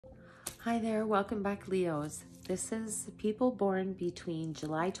Hi there, welcome back, Leos. This is people born between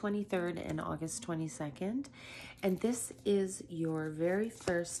July 23rd and August 22nd, and this is your very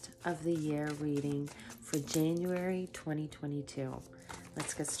first of the year reading for January 2022.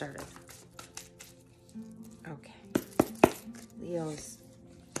 Let's get started. Okay, Leos.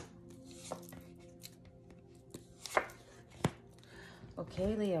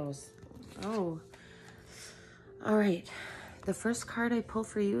 Okay, Leos. Oh, all right. The first card I pull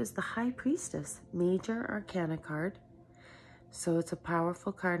for you is the High Priestess, Major Arcana card. So it's a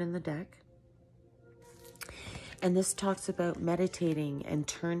powerful card in the deck. And this talks about meditating and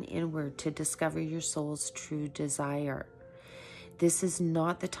turn inward to discover your soul's true desire. This is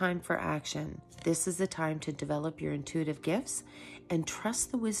not the time for action. This is the time to develop your intuitive gifts and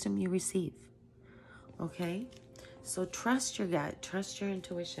trust the wisdom you receive. Okay? So trust your gut, trust your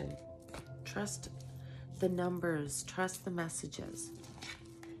intuition, trust the numbers, trust the messages.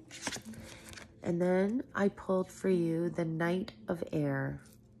 And then I pulled for you the Knight of Air.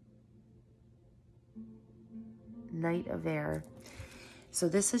 Knight of Air. So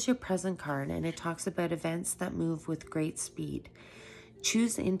this is your present card, and it talks about events that move with great speed.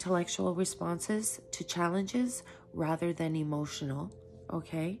 Choose intellectual responses to challenges rather than emotional,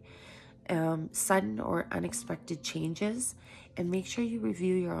 okay? Sudden or unexpected changes, and make sure you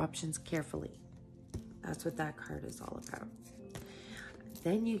review your options carefully. That's what that card is all about.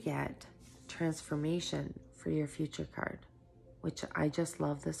 Then you get Transformation for your future card, which I just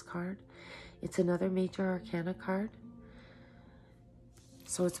love this card. It's another Major Arcana card,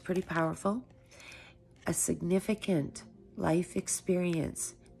 so it's pretty powerful. A significant life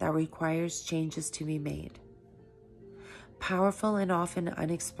experience that requires changes to be made. Powerful and often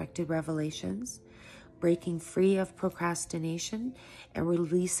unexpected revelations, breaking free of procrastination and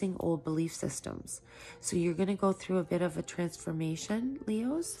releasing old belief systems. So you're going to go through a bit of a transformation,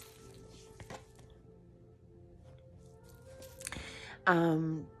 Leos.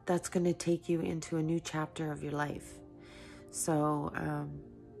 That's going to take you into a new chapter of your life. So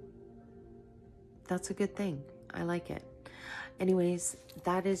that's a good thing. I like it. Anyways,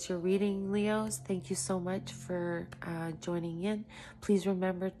 that is your reading, Leos. Thank you so much for joining in. Please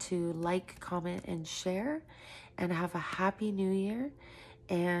remember to like, comment, and share. And have a happy new year.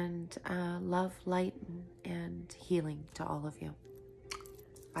 And love, light, and healing to all of you.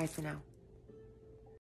 Bye for now.